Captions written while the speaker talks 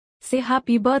say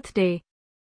happy birthday.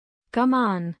 Come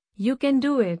on, you can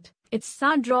do it. It's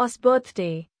Sandro's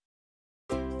birthday.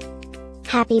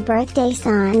 Happy birthday,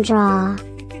 Sandro.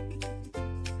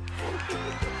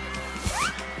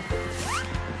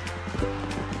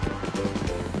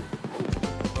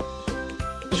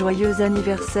 Joyeux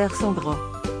anniversaire, Sandro.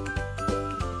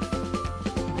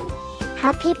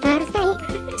 Happy birthday,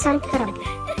 Sandro.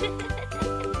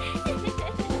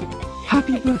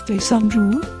 Happy birthday,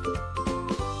 Sandro.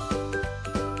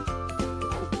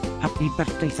 Happy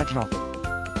birthday, Sandro.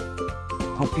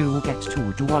 Hope you get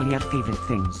to do all your favorite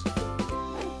things.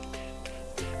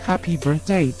 Happy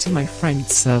birthday to my friend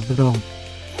Sandro.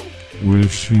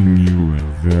 Wishing you a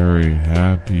very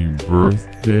happy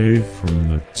birthday from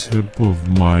the tip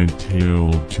of my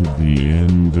tail to the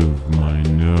end of my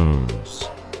nose.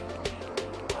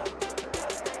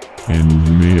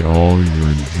 And may all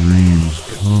your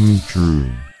dreams come true.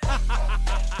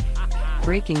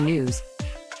 Breaking news.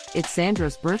 It's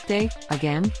Sandro's birthday,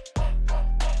 again?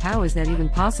 How is that even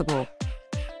possible?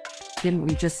 Didn't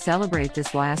we just celebrate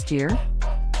this last year?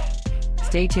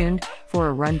 Stay tuned for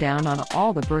a rundown on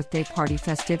all the birthday party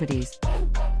festivities.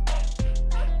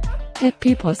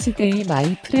 Happy birthday,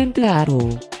 my friend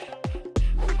Aro.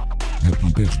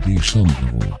 Happy birthday,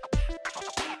 Sandro.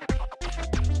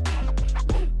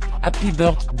 Happy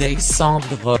birthday,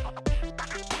 Sandro.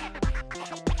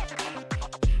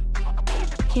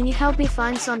 Can you help me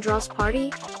find Sandro's party?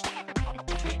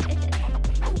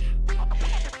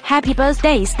 Happy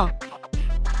birthday, Sandro.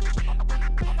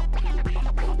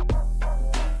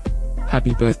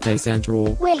 Happy birthday,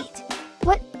 Sandro. Wait,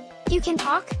 what? You can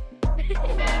talk?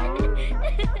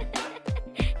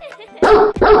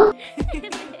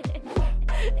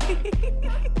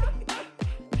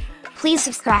 Please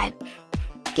subscribe,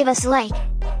 give us a like,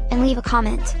 and leave a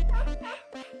comment.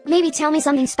 Maybe tell me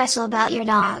something special about your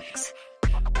dogs.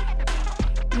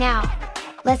 Now,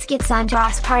 let's get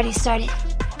Sandro's party started.